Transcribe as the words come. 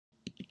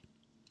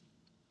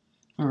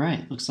All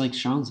right, looks like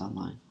Sean's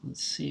online.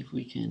 Let's see if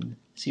we can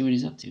see what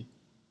he's up to.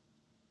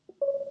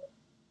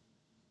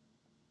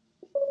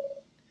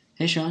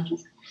 Hey, Sean.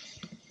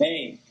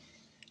 Hey.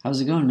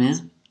 How's it going,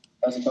 man?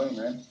 How's it going,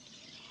 man?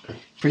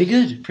 Pretty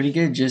good, pretty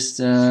good.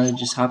 Just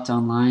hopped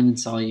online and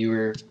saw you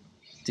were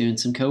doing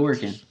some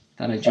co-working.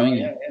 Thought I'd join you.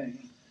 Yeah.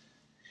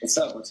 What's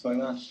up? What's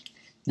going on?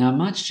 Not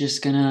much,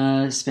 just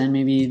gonna spend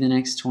maybe the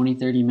next 20,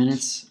 30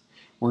 minutes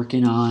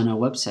working on a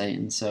website,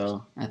 and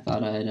so I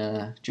thought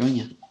I'd join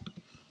you.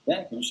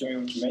 Yeah, can you show me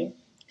what you made?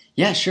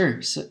 Yeah,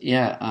 sure. So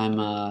yeah,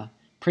 I'm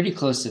pretty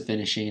close to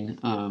finishing.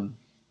 Can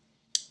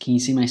you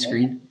see my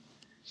screen?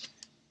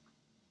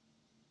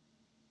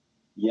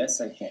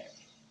 Yes, I can.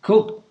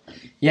 Cool.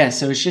 Yeah,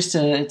 so it's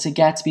a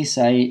Gatsby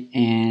site,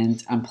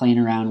 and I'm playing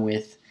around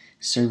with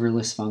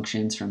serverless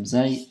functions from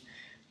Zeit,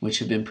 which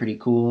have been pretty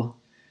cool.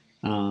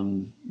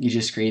 You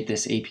just create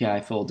this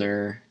API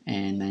folder,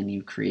 and then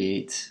you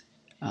create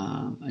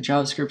a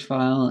JavaScript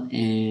file,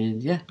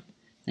 and yeah,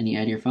 then you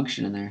add your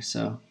function in there.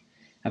 So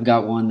I've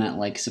got one that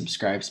like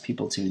subscribes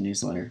people to a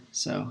newsletter,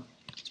 so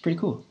it's pretty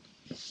cool.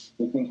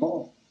 Looking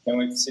cool. Can't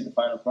wait to see the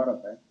final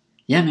product, man.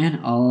 Yeah, man.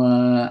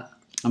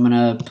 I'm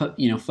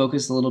gonna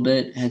focus a little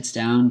bit, heads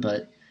down,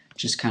 but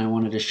just kind of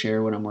wanted to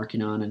share what I'm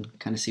working on and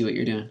kind of see what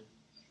you're doing.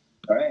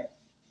 All right.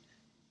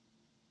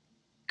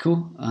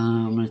 Cool.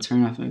 I'm gonna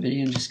turn off my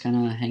video and just kind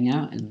of hang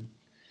out and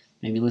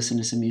maybe listen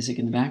to some music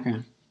in the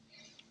background.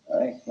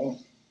 All right,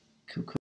 cool. Cool.